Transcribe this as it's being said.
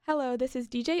Hello, this is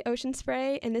DJ Ocean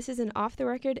Spray, and this is an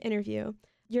off-the-record interview.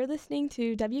 You're listening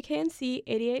to WKNC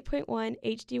 88.1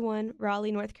 HD1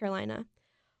 Raleigh, North Carolina.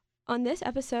 On this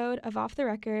episode of Off the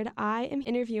Record, I am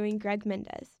interviewing Greg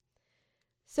Mendez.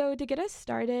 So to get us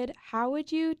started, how would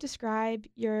you describe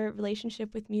your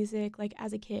relationship with music, like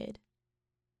as a kid?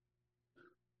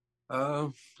 I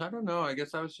don't know. I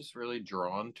guess I was just really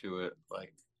drawn to it.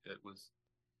 Like it was,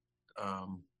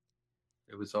 um,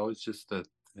 it was always just a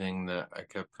thing that I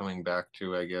kept coming back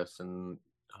to, I guess. And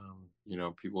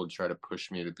people would try to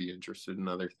push me to be interested in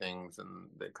other things, and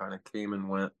they kind of came and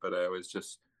went. But I always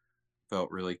just felt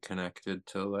really connected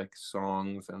to like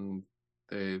songs, and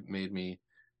they made me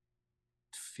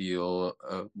feel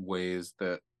ways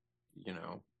that you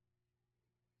know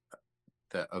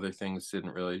that other things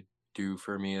didn't really do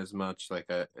for me as much.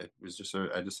 Like I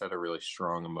just had a really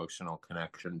strong emotional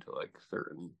connection to like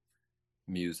certain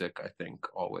music, I think,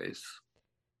 always.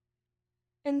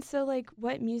 And so, like,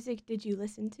 what music did you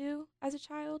listen to as a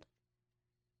child?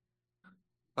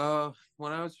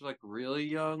 When I was like really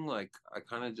young, like I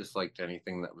kind of just liked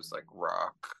anything that was like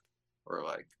rock or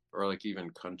like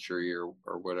even country or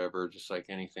whatever, just like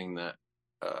anything that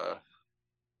uh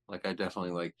like I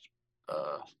definitely liked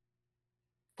uh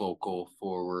vocal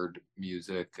forward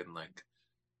music and like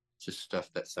just stuff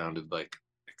that sounded like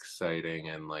exciting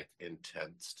and like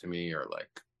intense to me or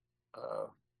like uh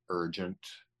urgent,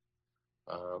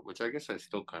 which I guess I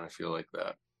still kind of feel like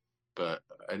that, but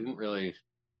I didn't really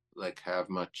like have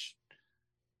much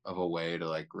of a way to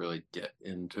like really get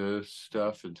into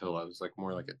stuff until I was like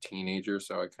more like a teenager.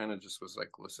 So I kind of just was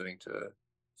like listening to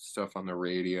stuff on the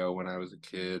radio when I was a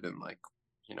kid and like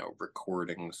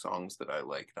recording songs that I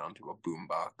liked onto a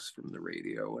boombox from the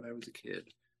radio when I was a kid.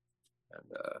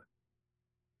 And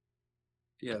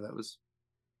yeah, that was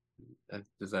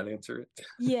does that answer it?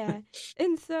 Yeah.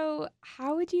 And so,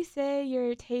 how would you say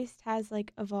your taste has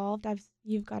like evolved as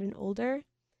you've gotten older?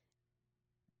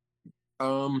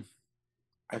 um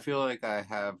I feel like I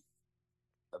have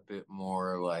a bit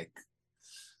more like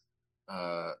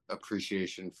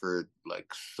appreciation for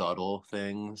like subtle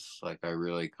things. Like I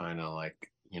really kind of like,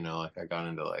 like I got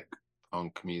into like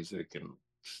punk music and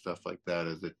stuff like that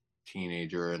as a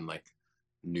teenager and like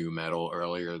new metal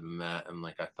earlier than that, and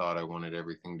like I thought I wanted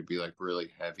everything to be like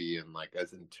really heavy and like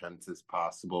as intense as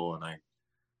possible. And I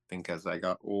think as I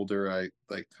got older I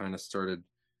like kind of started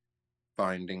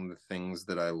finding the things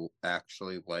that I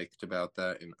actually liked about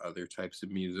that in other types of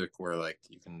music where like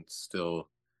you can still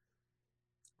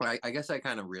I guess I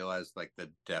kind of realized like the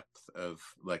depth of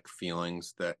like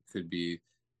feelings that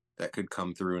could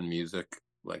come through in music.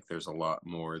 Like there's a lot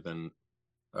more than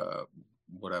uh,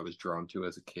 what I was drawn to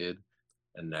as a kid,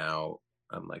 and now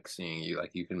I'm like seeing you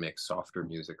like you can make softer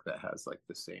music that has like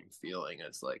the same feeling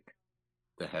as like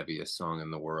the heaviest song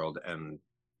in the world, and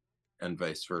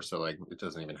vice versa. Like it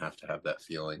doesn't even have to have that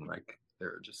feeling. Like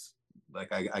they're just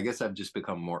like I guess I've just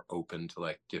become more open to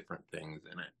like different things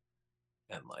in it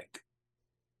and like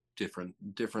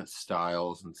different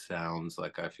styles and sounds.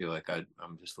 Like I feel like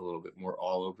I'm just a little bit more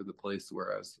all over the place.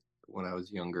 Whereas when I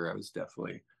was younger, I was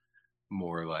definitely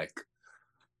more like,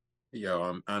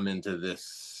 I'm into this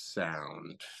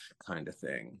sound kind of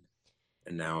thing.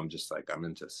 And now I'm just like I'm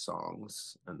into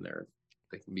songs, and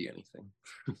they can be anything.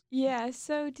 Yeah,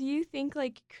 so do you think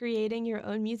like creating your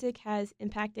own music has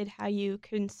impacted how you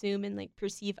consume and like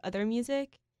perceive other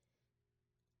music?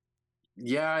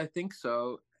 Yeah, I think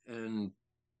so. And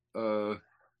uh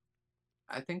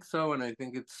I think so, and I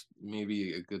think it's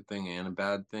maybe a good thing and a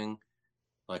bad thing.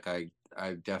 Like I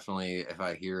definitely, if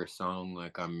I hear a song,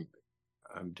 like I'm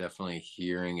definitely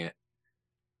hearing it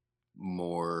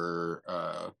more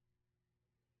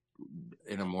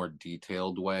in a more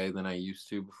detailed way than I used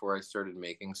to before I started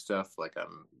making stuff. Like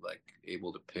I'm like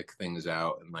able to pick things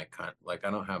out and like kind of like I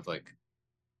don't have like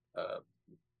uh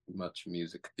much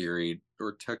music theory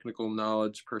or technical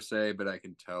knowledge per se, but I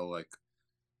can tell like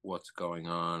what's going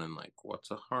on and like what's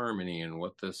a harmony and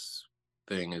what this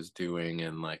thing is doing.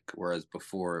 And like whereas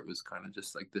before it was kind of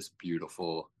just like this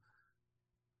beautiful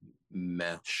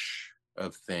mesh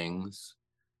of things.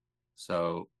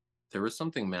 So there was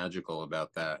something magical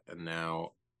about that. And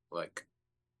now, like,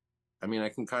 I mean, I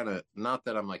can kind of, not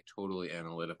that I'm like totally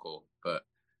analytical, but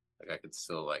like I could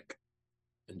still like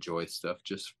enjoy stuff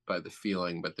just by the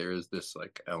feeling. But there is this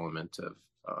like element of,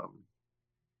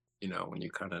 when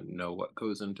you kind of know what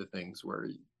goes into things where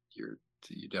you're,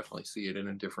 you definitely see it in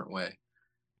a different way.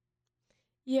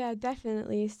 Yeah,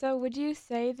 definitely. So would you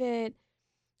say that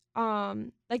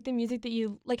like the music that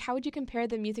you like how would you compare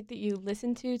the music that you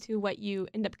listen to what you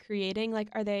end up creating? Like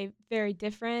are they very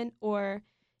different or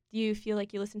do you feel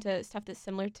like you listen to stuff that's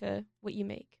similar to what you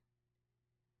make?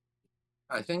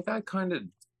 I think I kind of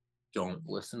don't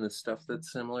listen to stuff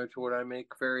that's similar to what I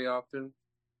make very often.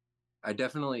 I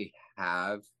definitely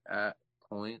have at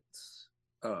points.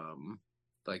 Um,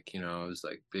 like, I was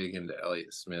like big into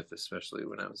Elliott Smith, especially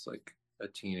when I was like a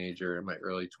teenager in my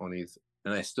early 20s,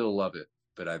 and I still love it,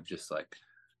 but I've just like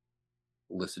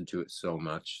listened to it so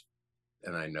much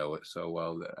and I know it so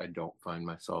well that I don't find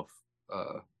myself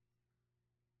uh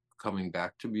coming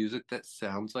back to music that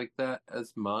sounds like that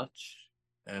as much.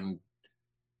 And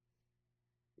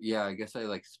yeah, I guess I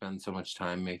like spend so much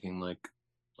time making like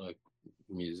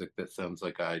music that sounds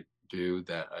like I do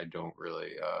that I don't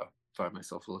really find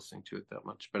myself listening to it that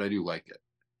much, but I do like it.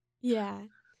 Yeah.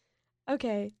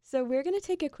 Okay, so we're going to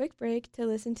take a quick break to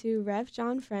listen to Rev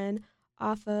John Friend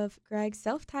off of Greg's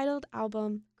self titled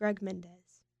album, Greg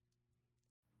Mendez.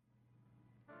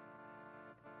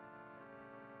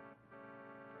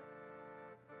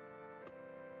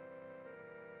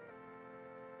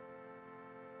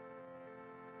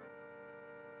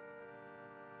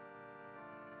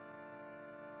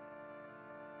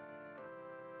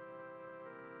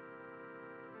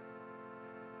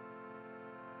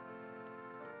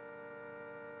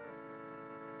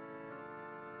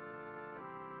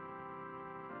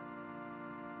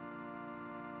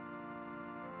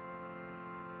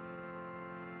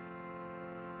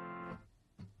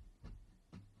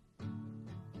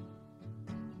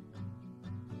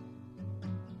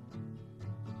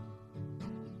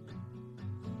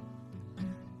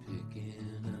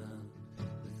 Picking up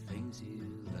the things you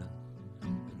left, I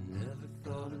never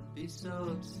thought I'd be so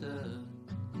upset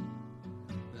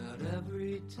about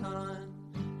every time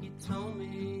you told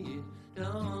me you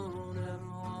don't ever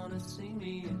want to see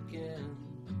me again.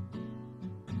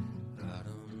 I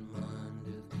don't mind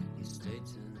if you stay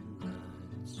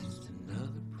tonight, it's just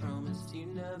another promise you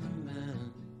never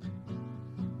meant.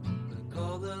 Like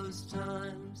all those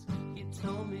times you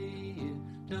told me you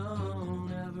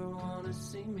don't ever want to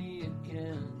see me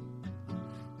again.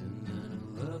 And then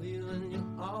I love you and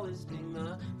you'll always be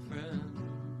my friend.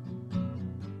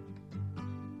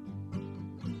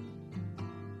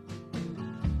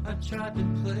 I tried to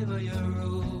play by your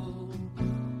rules,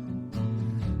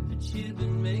 but you've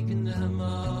been making them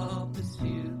up as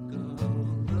you go.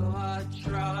 Though I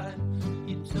tried,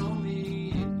 you told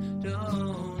me you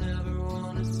don't ever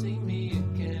want to see me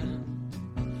again.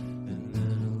 And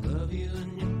then I love you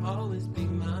and you'll always be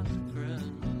my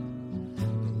friend.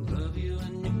 I love you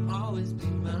and you'll always be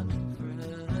my friend.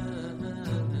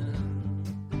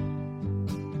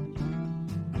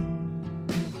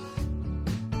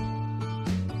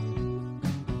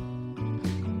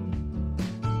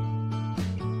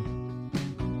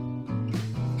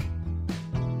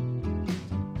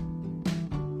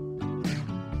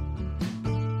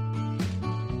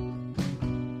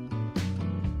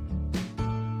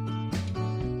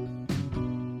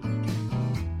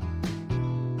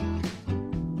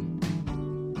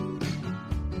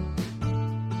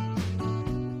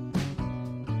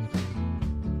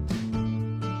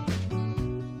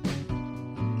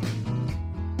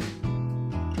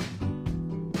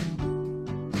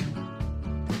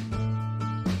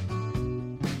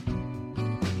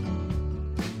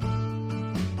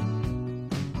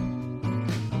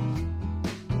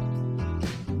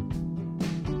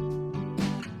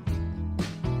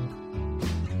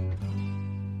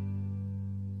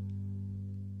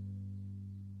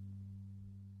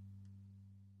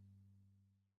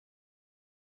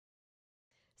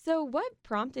 So, what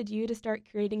prompted you to start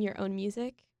creating your own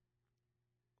music?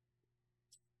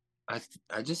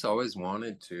 I just always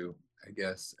wanted to, I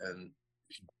guess, and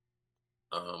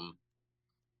um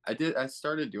I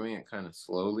started doing it kind of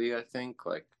slowly, I think.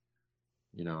 Like,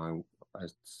 I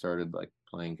started like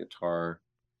playing guitar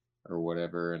or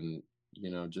whatever, and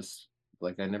just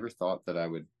like I never thought that I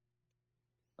would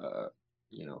uh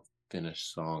finish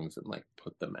songs and like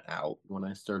put them out when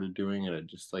I started doing it. It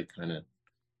just like kind of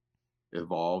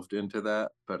evolved into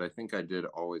that, but I think I did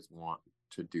always want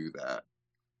to do that.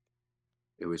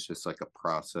 It was just like a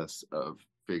process of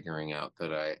figuring out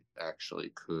that I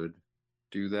actually could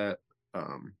do that.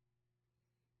 Um,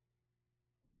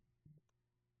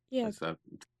 Yeah. does that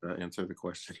answer the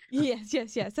question?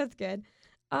 Yes, that's good.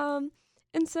 Um,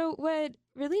 and so what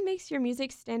really makes your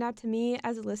music stand out to me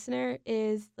as a listener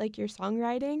is like your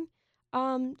songwriting.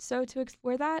 So to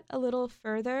explore that a little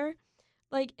further,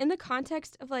 like in the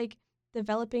context of like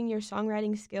developing your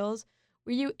songwriting skills,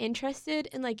 were you interested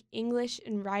in like English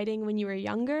and writing when you were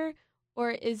younger,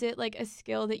 or is it like a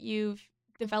skill that you've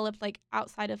developed like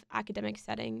outside of academic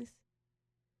settings?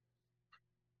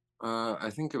 I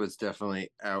think it was definitely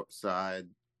outside.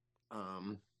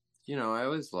 Um, I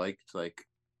always liked like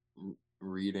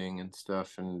reading and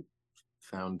stuff and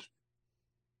found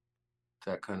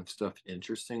that kind of stuff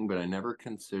interesting, but I never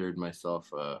considered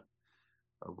myself a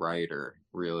writer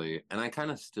really. And I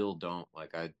kind of still don't.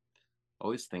 Like I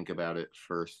always think about it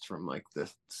first from like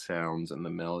the sounds and the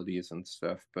melodies and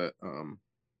stuff. But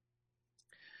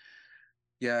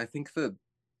yeah, I think the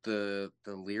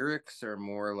lyrics are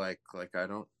more like I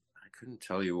couldn't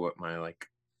tell you what my like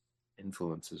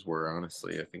influences were,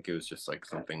 honestly. I think it was just like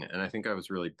something, and I think I was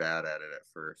really bad at it at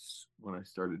first when I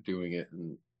started doing it,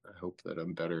 and I hope that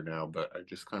I'm better now, but I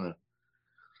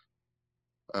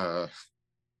uh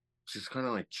just kind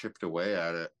of like chipped away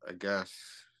at it, I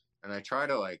guess. And I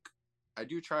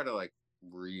do try to like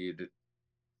read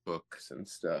books and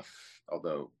stuff,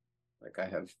 although like I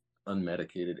have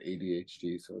unmedicated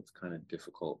ADHD, so it's kind of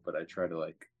difficult, but I try to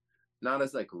like not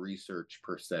as like research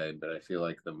per se, but I feel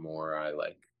like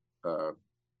uh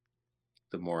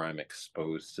the more I'm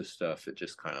exposed to stuff, it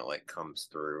just kind of like comes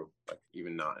through, like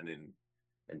even not in an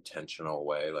intentional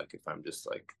way. Like if I'm just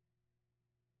like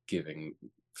giving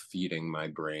feeding my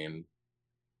brain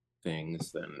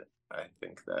things, then I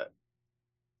think that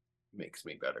makes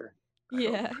me better. I hope.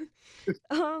 Yeah.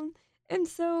 Um, and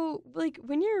so, like,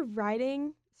 when you're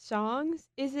writing songs,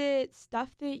 is it stuff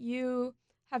that you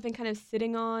have been kind of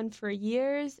sitting on for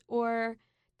years, or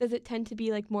does it tend to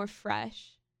be like more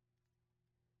fresh?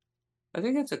 I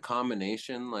think it's a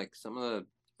combination. Like some of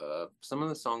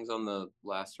the songs on the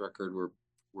last record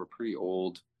were pretty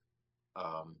old,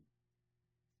 um,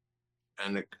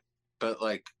 and but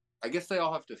like I guess they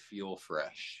all have to feel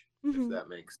fresh, if Hmm. that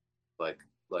makes like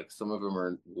like some of them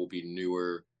are will be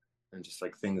newer and just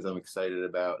like things I'm excited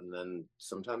about, and then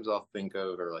sometimes I'll think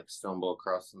of or like stumble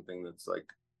across something that's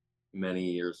like many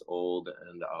years old,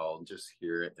 and I'll just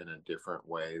hear it in a different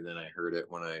way than I heard it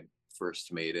when I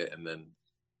first made it, and then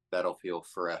that'll feel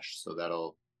fresh. So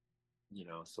that'll,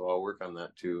 so I'll work on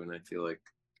that too. And I feel like,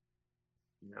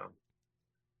 you know,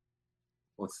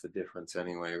 what's the difference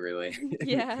anyway, really,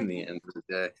 Yeah. in the end of the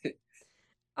day?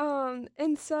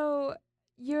 And so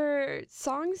your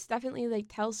songs definitely like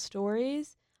tell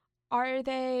stories. Are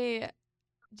they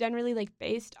generally like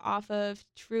based off of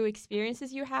true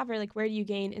experiences you have, or like where do you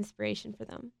gain inspiration for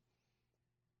them?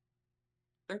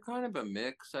 They're kind of a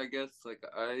mix, I guess. Like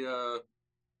I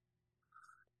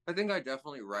think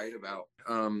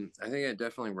I think I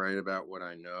definitely write about what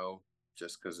I know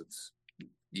just because it's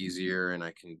easier and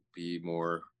I can be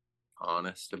more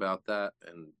honest about that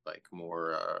and like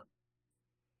more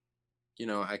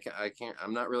I can't,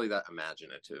 I'm not really that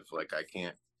imaginative. Like I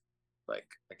can't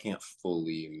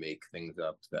fully make things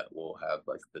up that will have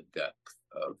like the depth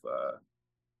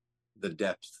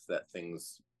that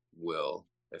things will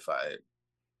if I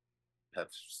have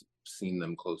seen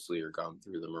them closely or gone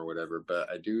through them or whatever. But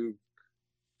I do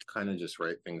kind of just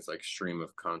write things like stream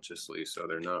of consciously, so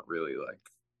they're not really like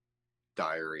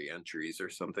diary entries or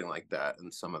something like that.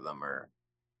 And some of them are,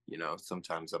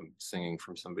 sometimes I'm singing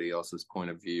from somebody else's point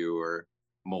of view or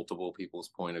multiple people's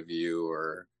point of view,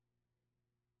 or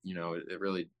it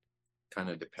really kind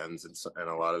of depends. And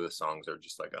a lot of the songs are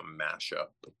just like a mashup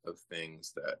of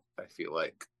things that I feel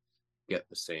like get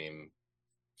the same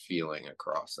feeling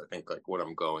across. I think like what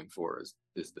I'm going for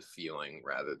is the feeling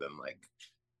rather than like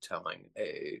telling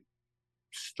a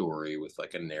story with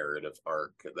like a narrative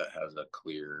arc that has a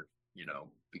clear,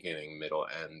 beginning, middle,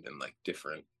 end, and like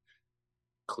different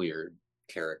clear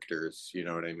characters. You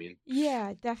know what I mean?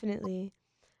 Yeah, definitely.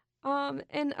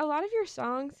 And a lot of your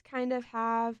songs kind of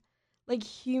have like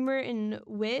humor and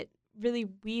wit really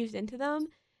weaves into them.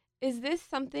 Is this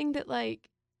something that like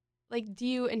do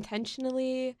you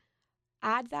intentionally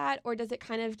add that, or does it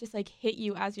kind of just like hit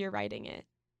you as you're writing it?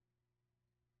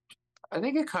 I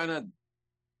think it kind of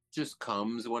just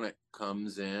comes when it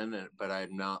comes in, but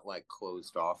I'm not like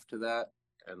closed off to that.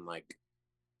 And like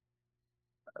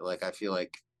I feel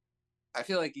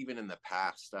like even in the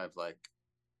past I've like,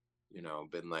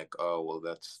 been like, oh well,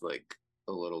 that's like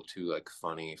a little too like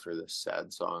funny for this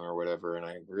sad song or whatever. And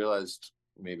I realized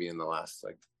maybe in the last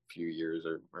like few years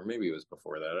or maybe it was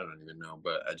before that, I don't even know,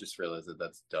 but I just realized that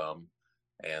that's dumb.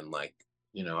 And like,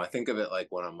 I think of it like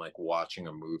when I'm like watching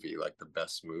a movie, like the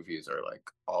best movies are like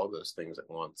all those things at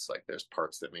once. Like there's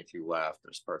parts that make you laugh,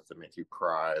 there's parts that make you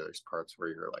cry, there's parts where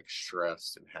you're like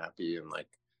stressed and happy, and like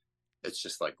it's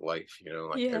just like life,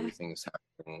 like Yeah. everything's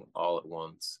happening all at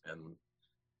once. And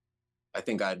I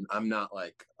think I'm not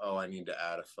like, oh, I need to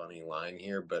add a funny line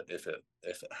here, but if it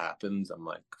happens, I'm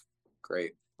like,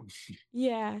 great.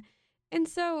 Yeah. And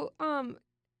so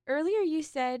earlier you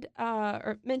said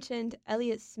or mentioned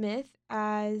Elliott Smith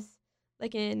as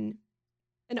like an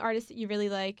artist that you really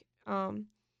like and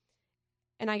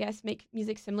I guess make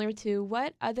music similar to.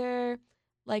 What other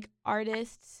like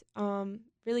artists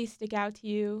really stick out to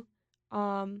you,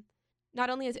 not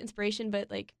only as inspiration but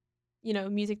like, you know,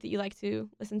 music that you like to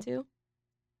listen to?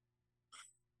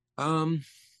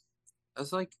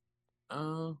 As like,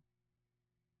 uh,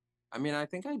 I mean, I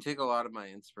think I take a lot of my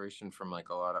inspiration from like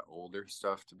a lot of older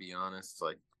stuff, to be honest.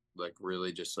 Like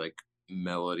really just like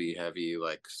melody heavy,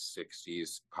 like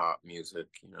 60s pop music,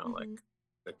 you know, like Mm-hmm.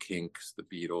 the Kinks, the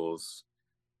Beatles,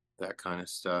 that kind of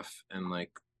stuff. And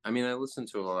like, I mean, I listen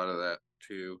to a lot of that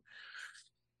too.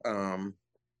 Um,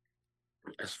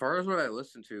 as far as what I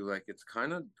listen to, like it's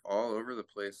kind of all over the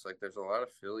place. Like there's a lot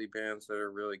of Philly bands that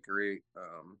are really great.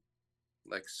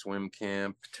 Like Swim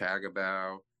Camp,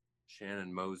 Tagabow,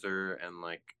 Shannon Moser, and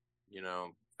like, you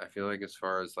know, I feel like as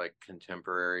far as like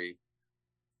contemporary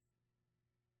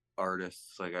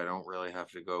artists, like I don't really have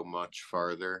to go much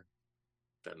farther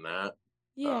than that.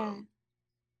 Yeah. Um,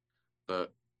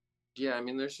 but yeah, I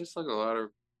mean, there's just like a lot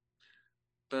of,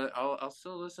 but I'll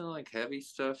still listen to like heavy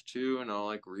stuff too, and I'll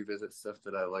like revisit stuff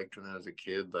that I liked when I was a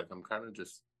kid. Like I'm kind of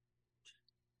just,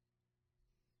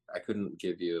 I couldn't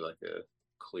give you like a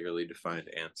clearly defined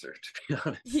answer, to be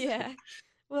honest. Yeah.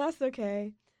 Well, that's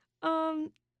okay.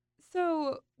 Um,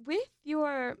 so with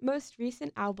your most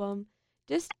recent album,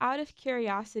 just out of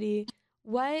curiosity,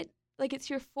 what, like it's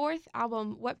your fourth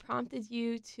album, what prompted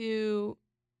you to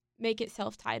make it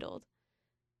self-titled?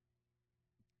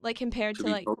 Like compared To to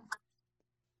be, like,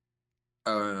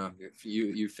 oh no, if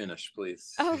you finish,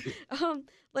 please. oh,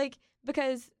 like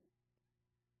because,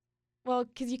 well,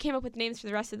 because you came up with names for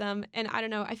the rest of them, and I don't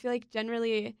know, I feel like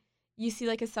generally you see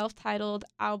like a self-titled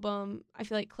album, I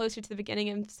feel like closer to the beginning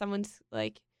of someone's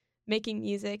like making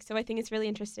music. So I think it's really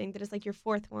interesting that it's like your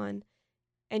fourth one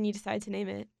and you decided to name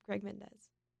it Greg Mendez.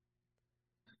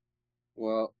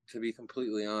 Well, to be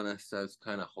completely honest, I was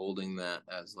kind of holding that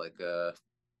as like a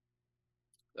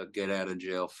get out of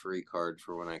jail free card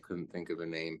for when I couldn't think of a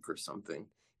name for something,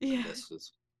 and Yeah.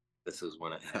 this is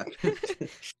when it happened.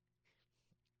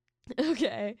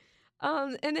 Okay.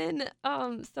 And then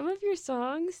some of your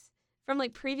songs from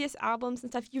like previous albums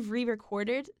and stuff, you've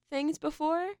re-recorded things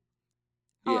before.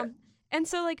 Yeah, Um, and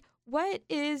so like, what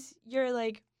is your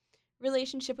like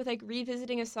relationship with like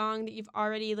revisiting a song that you've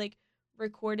already like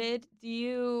recorded? Do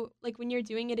you like when you're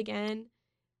doing it again,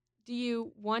 do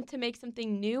you want to make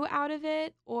something new out of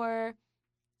it, or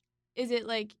is it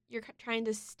like you're trying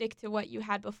to stick to what you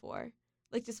had before?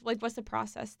 Like just like what's the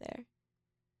process there?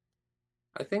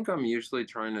 I think I'm usually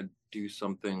trying to do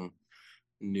something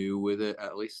new with it,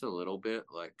 at least a little bit.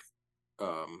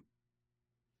 Um,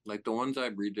 like the ones I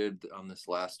redid on this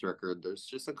last record, there's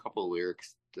just a couple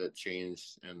lyrics that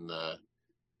changed, and the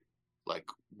like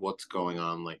what's going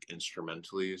on like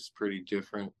instrumentally is pretty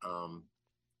different.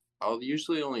 I'll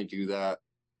usually only do that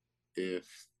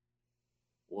if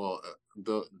well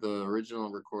the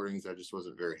original recordings I just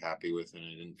wasn't very happy with, and I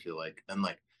didn't feel like, and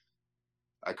like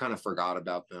I kind of forgot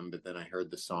about them, but then I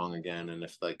heard the song again, and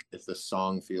if the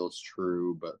song feels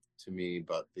true but to me,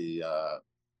 but the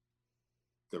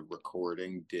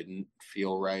recording didn't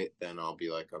feel right, then I'll be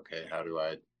like, okay, how do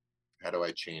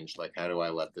I change, like how do I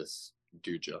let this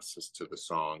do justice to the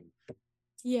song,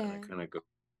 and I Yeah. kind of go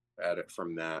at it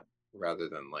from that rather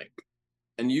than like,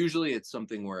 and usually it's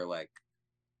something where like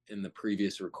in the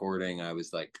previous recording I was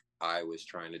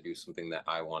trying to do something that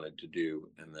I wanted to do,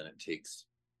 and then it takes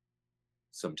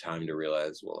some time to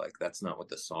realize, well, like that's not what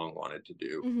the song wanted to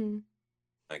do. Mhm.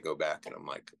 I go back and I'm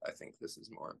like, I think this is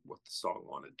more what the song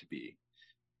wanted to be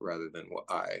rather than what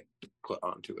I put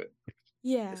onto it,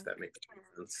 Yeah. if that makes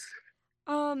sense.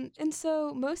 And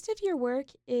so most of your work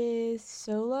is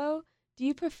solo. Do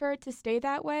you prefer to stay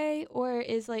that way, or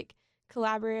is like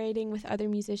collaborating with other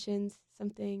musicians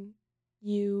something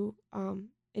you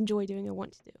enjoy doing or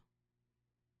want to do?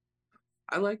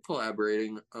 I like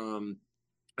collaborating.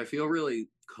 I feel really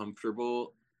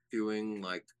comfortable doing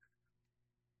like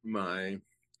my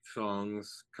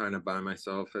songs kind of by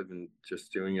myself. I've been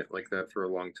just doing it like that for a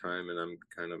long time, and I'm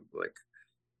kind of like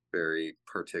very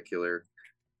particular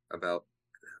about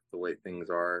the way things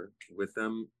are with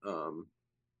them.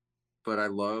 But I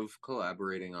love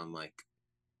collaborating on like,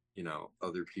 you know,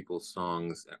 other people's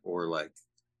songs, or like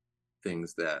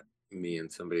things that me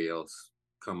and somebody else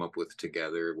come up with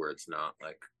together, where it's not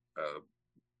like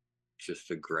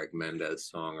just a Greg Mendez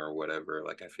song or whatever.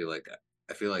 Like I feel like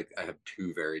I have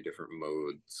two very different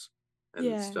modes, and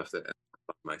Yeah. stuff that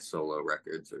my solo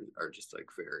records are just like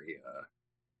very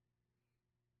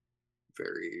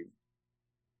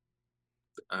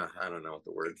I don't know what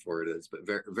the word for it is, but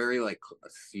very very like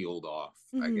sealed off,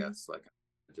 I Mhm. guess. Like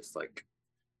just like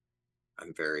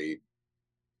I'm very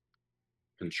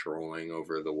controlling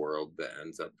over the world that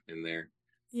ends up in there.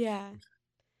 Yeah.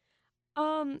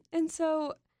 And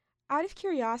so out of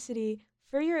curiosity,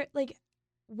 for your like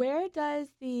where does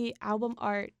the album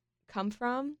art come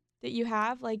from that you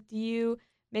have? Like do you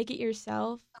make it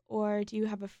yourself or do you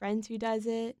have a friend who does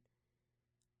it?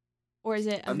 Or is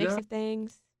it a I've mix done of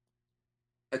things?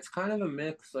 It's kind of a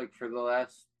mix. Like for the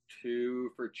last two,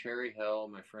 for Cherry Hill,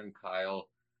 my friend Kyle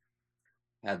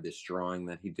had this drawing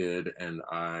that he did, and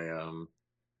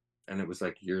and it was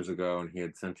like years ago, and he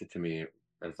had sent it to me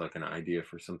as like an idea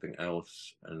for something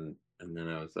else, and then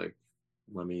I was like,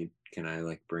 can I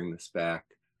like bring this back?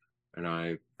 And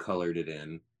I colored it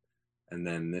in, and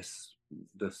then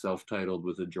the self-titled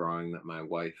was a drawing that my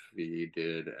wife V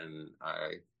did, and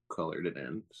I colored it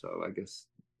in. So I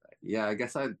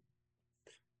guess I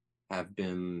have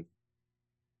been.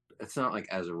 It's not like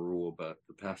as a rule, but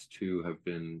the past two have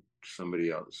been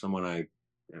somebody else, someone I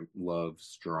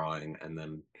loves drawing, and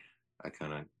then I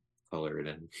kind of color it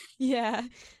in. Yeah,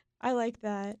 I like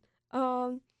that.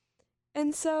 Um,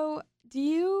 and so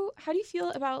how do you feel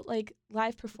about like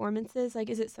live performances? Like,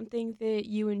 is it something that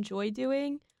you enjoy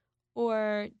doing,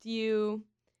 or do you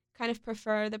kind of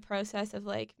prefer the process of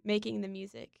like making the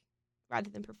music rather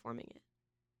than performing it?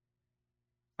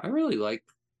 I really like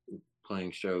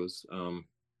playing shows.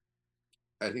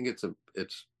 I think it's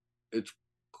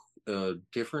a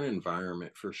different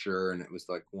environment for sure, and it was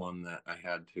like one that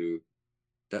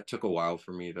that took a while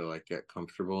for me to like get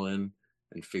comfortable in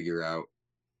and figure out,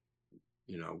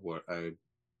 what I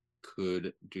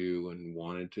could do and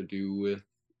wanted to do with.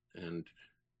 And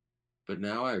but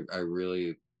now I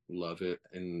really love it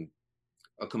in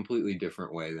a completely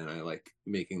different way than I like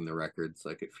making the records.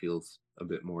 Like it feels a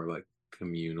bit more like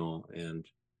communal, and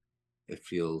it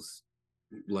feels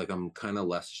like I'm kind of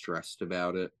less stressed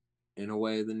about it in a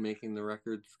way than making the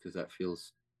records, because that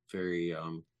feels very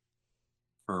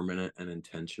permanent and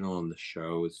intentional, and the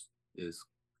show is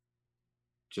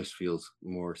just feels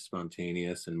more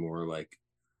spontaneous and more like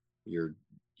you're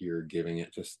you're giving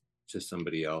it just to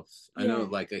somebody else. I know, Yeah.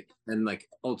 like, and like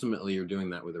ultimately you're doing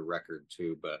that with a record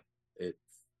too, but it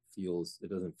it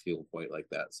doesn't feel quite like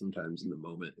that. Sometimes in the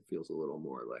moment, it feels a little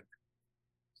more like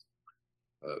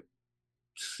a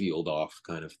sealed off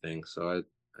kind of thing. So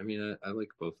I mean, I like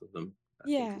both of them. I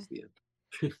think Yeah. is the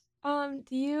end.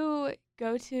 Do you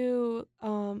go to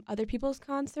other people's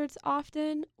concerts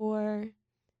often, or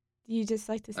do you just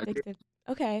like to I stick to?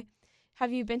 Okay.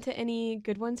 Have you been to any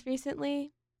good ones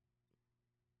recently?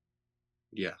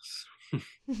 Yes.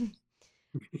 Do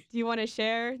you want to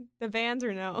share the bands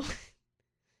or no?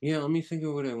 Yeah, let me think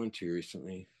of what I went to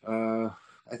recently.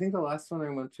 I think the last one I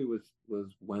went to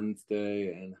was Wednesday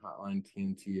and Hotline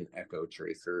TNT and Echo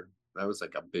Tracer. That was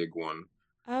like a big one.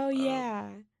 Oh Um, yeah.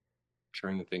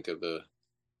 Trying to think of the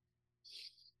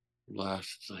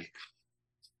last like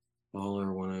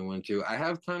smaller one I went to. I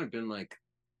have been like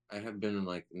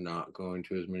not going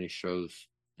to as many shows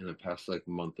in the past like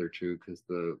month or two because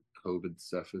the COVID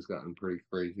stuff has gotten pretty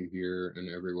crazy here and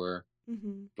everywhere.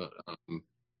 Mhm. But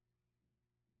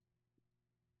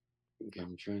yeah,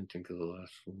 I'm trying to think of the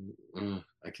last one.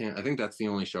 I can't. I think that's the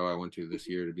only show I went to this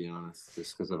year, to be honest,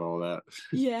 just because of all that.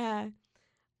 Yeah.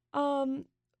 Um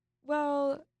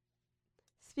well,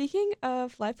 speaking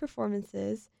of live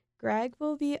performances, Greg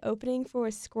will be opening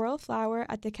for Squirrel Flower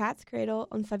at the Cat's Cradle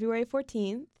on February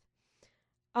 14th.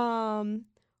 Um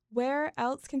where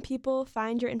else can people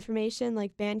find your information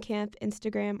like Bandcamp,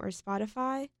 Instagram, or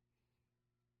Spotify?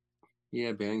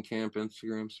 Yeah, Bandcamp,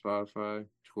 Instagram, Spotify,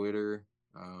 Twitter,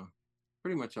 uh,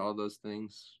 pretty much all those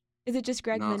things. Is it just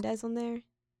Greg Not Mendez on there?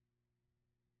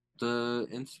 the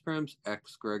Instagram's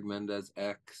X Greg Mendez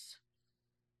X.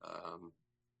 Um,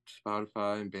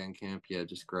 Spotify and Bandcamp, yeah,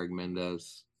 just Greg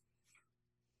Mendez.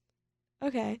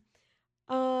 Okay.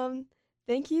 Um,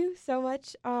 Thank you so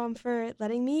much for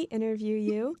letting me interview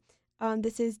you.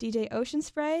 This is DJ Ocean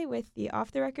Spray with the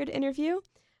Off the Record interview.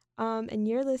 And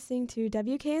you're listening to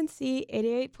WKNC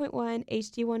 88.1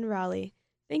 HD1 Raleigh.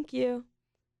 Thank you.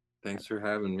 Thanks for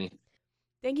having me.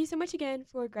 Thank you so much again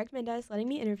for Greg Mendez letting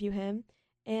me interview him.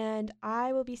 And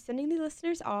I will be sending the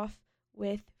listeners off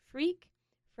with Freak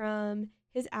from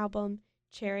his album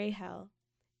Cherry Hell.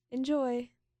 Enjoy.